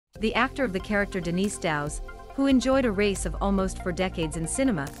the actor of the character Denise Dowse, who enjoyed a race of almost 4 decades in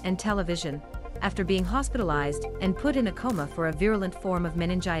cinema and television, after being hospitalized and put in a coma for a virulent form of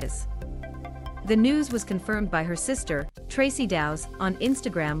meningitis. The news was confirmed by her sister, Tracy Dowse, on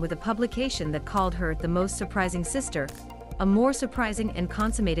Instagram with a publication that called her the most surprising sister, a more surprising and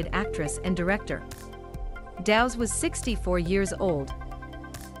consummated actress and director. Dowse was 64 years old.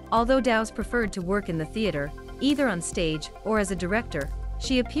 Although Dowse preferred to work in the theater, either on stage or as a director,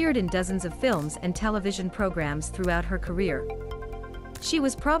 she appeared in dozens of films and television programs throughout her career. She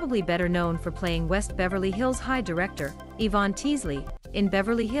was probably better known for playing West Beverly Hills High director, Yvonne Teasley, in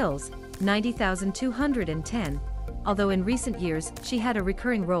Beverly Hills, 90210, although in recent years she had a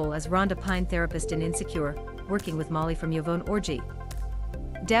recurring role as Rhonda Pine therapist in Insecure, working with Molly from Yvonne Orgy.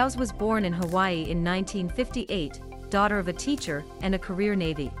 Dowse was born in Hawaii in 1958, daughter of a teacher and a career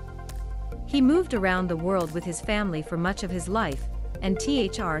Navy. He moved around the world with his family for much of his life, and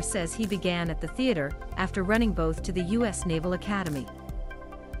THR says he began at the theater after running both to the U.S. Naval Academy,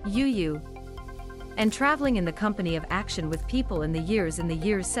 UU, and traveling in the company of action with people in the years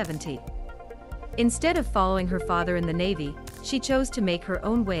 70. Instead of following her father in the Navy, she chose to make her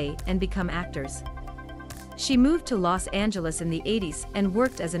own way and become actors. She moved to Los Angeles in the 80s and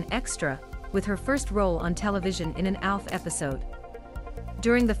worked as an extra, with her first role on television in an ALF episode.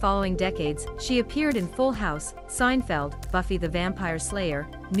 During the following decades, she appeared in Full House, Seinfeld, Buffy the Vampire Slayer,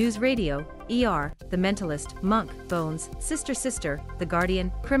 News Radio, ER, The Mentalist, Monk, Bones, Sister Sister, The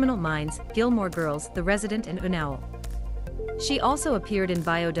Guardian, Criminal Minds, Gilmore Girls, The Resident and Unowl. She also appeared in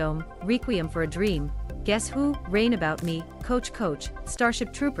Biodome, Requiem for a Dream, Guess Who, Rain About Me, Coach Coach,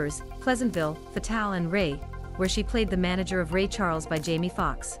 Starship Troopers, Pleasantville, Fatale and Ray, where she played the manager of Ray Charles by Jamie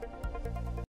Foxx.